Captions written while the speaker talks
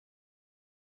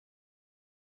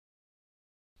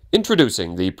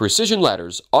Introducing the Precision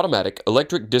Ladders Automatic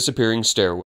Electric Disappearing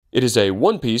Stairway. It is a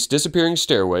one-piece disappearing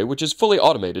stairway which is fully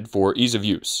automated for ease of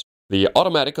use. The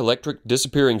automatic electric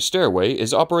disappearing stairway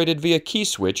is operated via key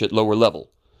switch at lower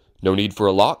level. No need for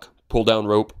a lock, pull-down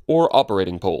rope, or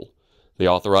operating pole. The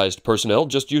authorized personnel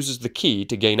just uses the key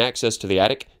to gain access to the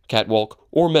attic, catwalk,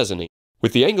 or mezzanine.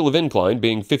 With the angle of incline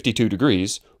being 52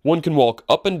 degrees, one can walk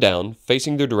up and down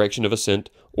facing their direction of ascent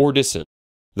or descent.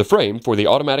 The frame for the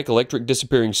automatic electric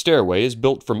disappearing stairway is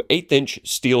built from 1/8"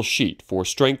 steel sheet for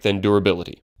strength and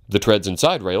durability. The treads and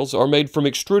side rails are made from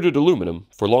extruded aluminum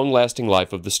for long-lasting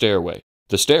life of the stairway.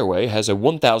 The stairway has a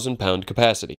 1,000-pound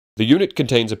capacity. The unit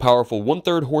contains a powerful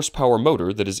 1/3 horsepower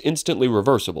motor that is instantly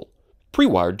reversible,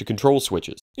 pre-wired to control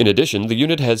switches. In addition, the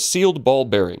unit has sealed ball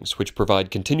bearings which provide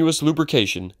continuous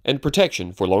lubrication and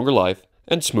protection for longer life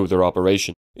and smoother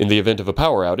operation. In the event of a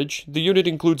power outage, the unit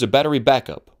includes a battery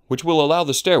backup, which will allow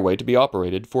the stairway to be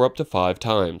operated for up to 5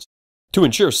 times. To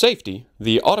ensure safety,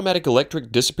 the automatic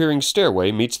electric disappearing stairway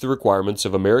meets the requirements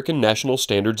of American National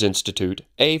Standards Institute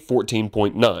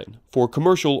A14.9 for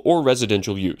commercial or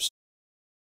residential use.